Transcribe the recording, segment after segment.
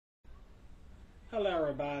Hello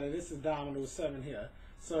everybody, this is Dominoes 7 here.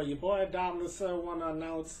 So your boy Dominoes 7 want to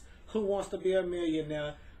announce Who Wants to Be a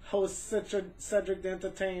Millionaire. Host Cedric Da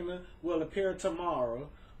Entertainer will appear tomorrow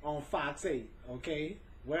on Fox 8, okay?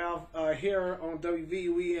 Well, here on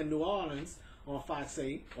WVUE in New Orleans on Fox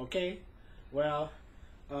 8, okay? Well,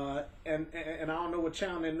 and I don't know what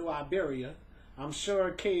channel in New Iberia. I'm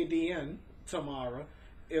sure KDN tomorrow,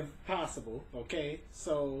 if possible, okay?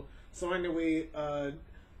 So anyway,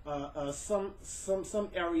 some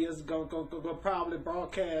areas go probably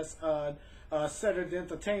broadcast Cedric Da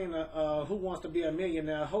Entertainer, Who Wants to Be a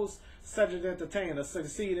Millionaire, host Cedric Da Entertainer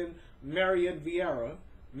succeeding Marriott Vieira.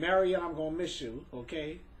 Marriott, I'm gonna miss you,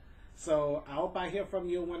 okay? So I hope I hear from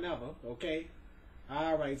you whenever, okay?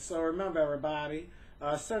 All right. So remember, everybody,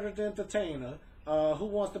 Cedric Da Entertainer, Who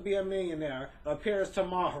Wants to Be a Millionaire, appears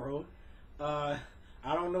tomorrow. I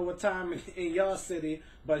don't know what time in your city,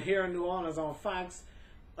 but here in New Orleans on Fox.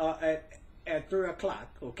 At 3 o'clock,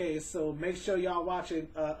 okay? So make sure y'all watch it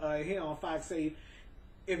here on Fox 8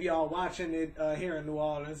 if y'all watching it here in New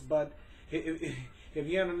Orleans. But if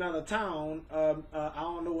you're in another town, I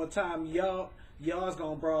don't know what time y'all's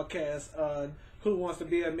gonna broadcast Who Wants to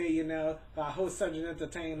Be a Millionaire by host Cedric Da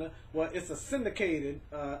Entertainer. Well, it's a syndicated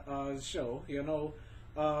show, you know.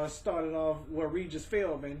 Started off with Regis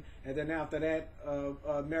Philbin, and then after that,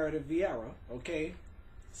 Meredith Vieira, okay?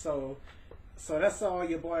 So that's all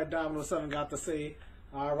your boy Domino 7 got to say.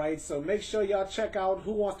 All right, so make sure y'all check out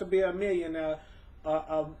Who Wants to Be a Millionaire,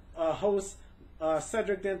 host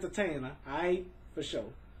Cedric Da Entertainer. All right, for sure.